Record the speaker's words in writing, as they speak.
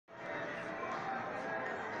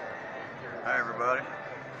Hi everybody,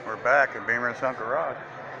 we're back at Beamer & Son Garage.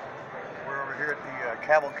 We're over here at the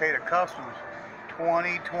Cavalcade of Customs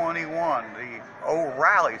 2021, the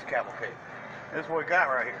O'Reilly's Cavalcade. This is what we got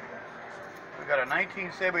right here. We got a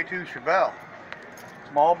 1972 Chevelle,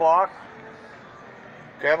 small block,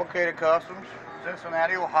 Cavalcade of Customs,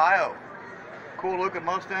 Cincinnati, Ohio. Cool looking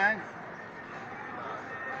Mustang.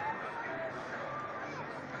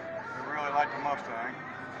 We really like the Mustang.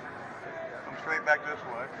 Come straight back this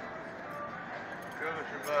way. Go to the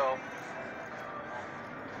Chevelle.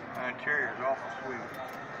 The interior is awful sweet.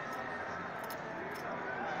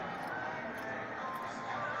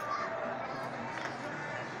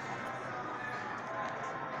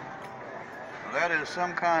 Now that is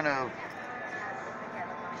some kind of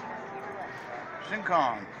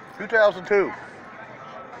Syncon 2002.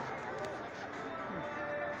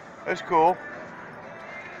 That's cool.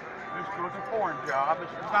 This was a foreign job.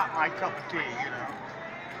 It's not my cup of tea, you know.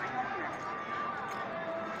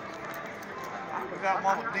 We got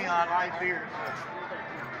one with neon lights here.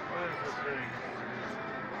 What is this thing?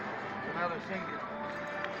 It's another Syncon.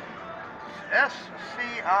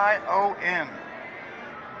 S-C-I-O-N.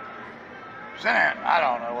 Syncon. I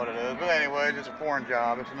don't know what it is, but anyway, it's a foreign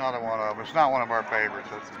job. It's another one of them. It's not one of our favorites.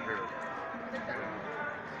 That's for sure.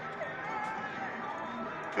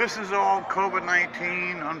 This is all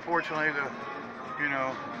COVID-19. Unfortunately, the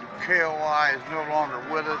KOI is no longer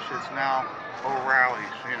with us. It's now O'Reilly's,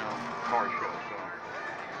 car show. So,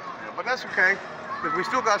 yeah, but that's okay, because we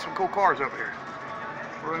still got some cool cars over here.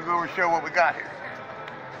 We're gonna go over and show what we got here.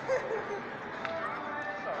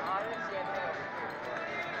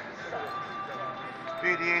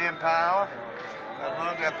 '88 Impala. I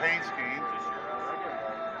love that paint scheme.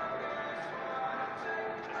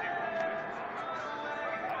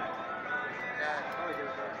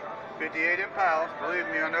 '58 Impala, believe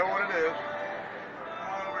me, I know what it is.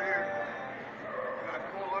 Come on over here. Got a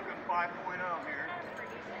cool looking 5.0 here.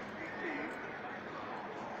 GT.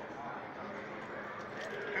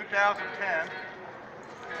 2010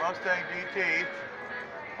 Mustang GT.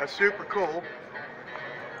 That's super cool.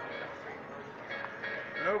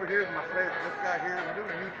 And over here is my favorite. This guy here, we're doing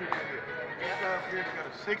a YouTube video. This guy up here's got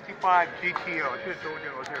a 65 GTO. I should have told you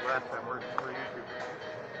I was here last time. We're YouTube.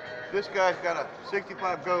 This guy's got a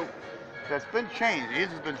 65 GOAT that's been changed. The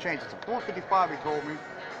engine's been changed. It's a 455, he told me.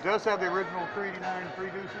 It does have the original 389 3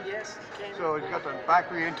 deuces. Yes, it came. So it's got the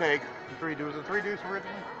factory intake, 3 deuces. The 3 deuce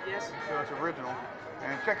originally? Yes. So it's original.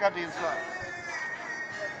 And check out the inside.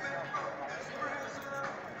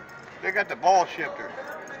 They got the ball shifter.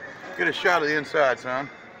 Get a shot of the inside, son.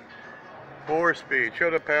 4-speed. Show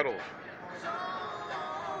the pedals.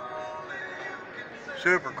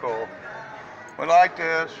 Super cool. We like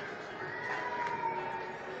this.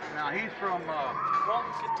 Now he's from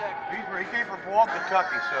Walton, Kentucky. he came from Walton,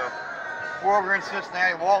 Kentucky, so we're over in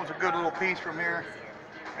Cincinnati. Walton's a good little piece from here,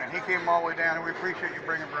 and he came all the way down, and we appreciate you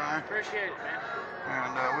bringing Brian. Appreciate it,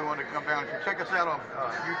 man. And we wanted to come down and check us out on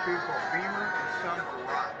YouTube called Beamer & Son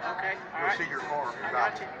Garage. Okay, all You'll right. see your car in I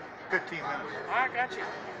about got you. 15 minutes. All right, got you.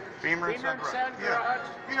 Beamer & Son Garage. Yeah.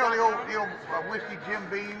 You know the old whiskey Jim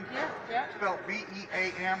Beam? Yeah, yeah. Spelled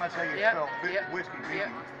B-E-A-M. That's how you Yep, spell yep, whiskey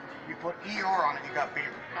yep. Beam. You put E-R on it, you got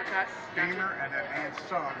Beamer. Okay. Beamer and then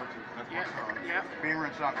Son, which is that's my son. Yep. Beamer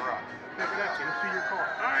 & Son Garage. Got you. You'll see your car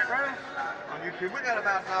All right, brother. on YouTube. We got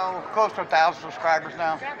about close to 1,000 subscribers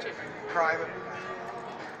now. Got you. Private.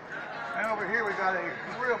 And over here we got a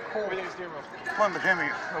real cool Everything's doing real good. Plymouth Hemi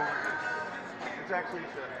over here. It's actually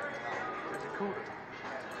it's a cooler,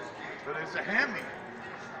 but it's a Hemi.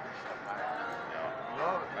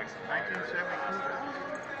 Love it. 1970 cooler.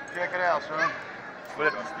 Check it out, son.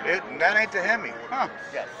 But that ain't the Hemi, huh?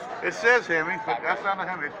 Yes. It says Hemi, but that's not a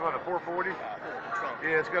Hemi. It's what, a 440?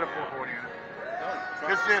 Yeah, it's got a 440 in it.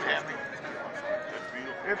 It said Hemi.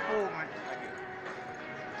 It fooled me.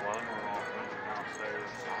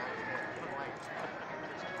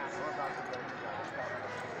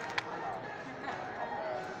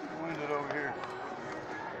 Wind it over here.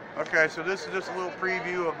 Okay, so this is just a little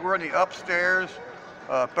preview of, we're in the upstairs,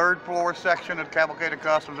 3rd floor section of Cavalcade of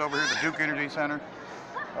Customs over here at the Duke Energy Center.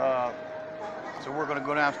 So we're going to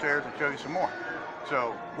go downstairs and show you some more.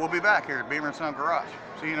 So we'll be back here at Beamer & Son Garage.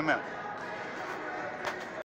 See you in a minute.